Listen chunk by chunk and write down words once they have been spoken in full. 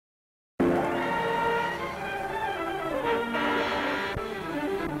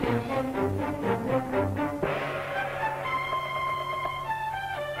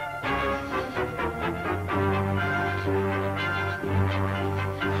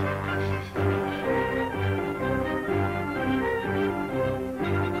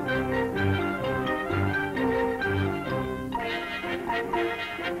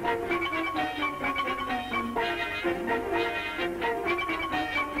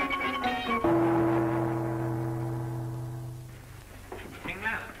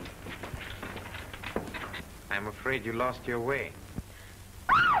I'm afraid you lost your way.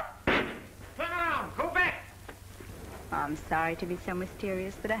 Turn around! Go back! I'm sorry to be so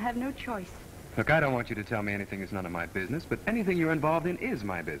mysterious, but I have no choice. Look, I don't want you to tell me anything is none of my business, but anything you're involved in is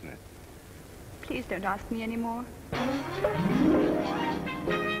my business. Please don't ask me anymore.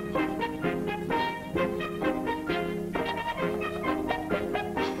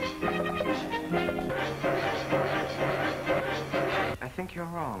 I think you're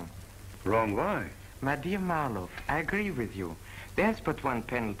wrong. Wrong why? My dear Marlowe, I agree with you. There's but one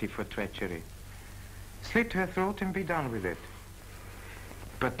penalty for treachery. Slit her throat and be done with it.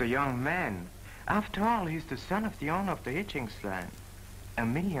 But the young man, after all, he's the son of the owner of the hitching line. A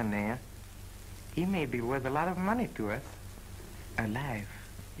millionaire. He may be worth a lot of money to us. Alive.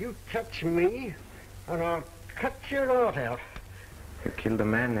 You touch me, and I'll cut your heart out. You killed a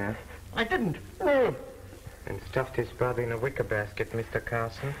man there. I didn't. No. And stuffed his body in a wicker basket, Mr.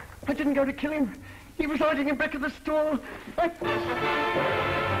 Carson. I didn't go to kill him. He was hiding in back of the stall.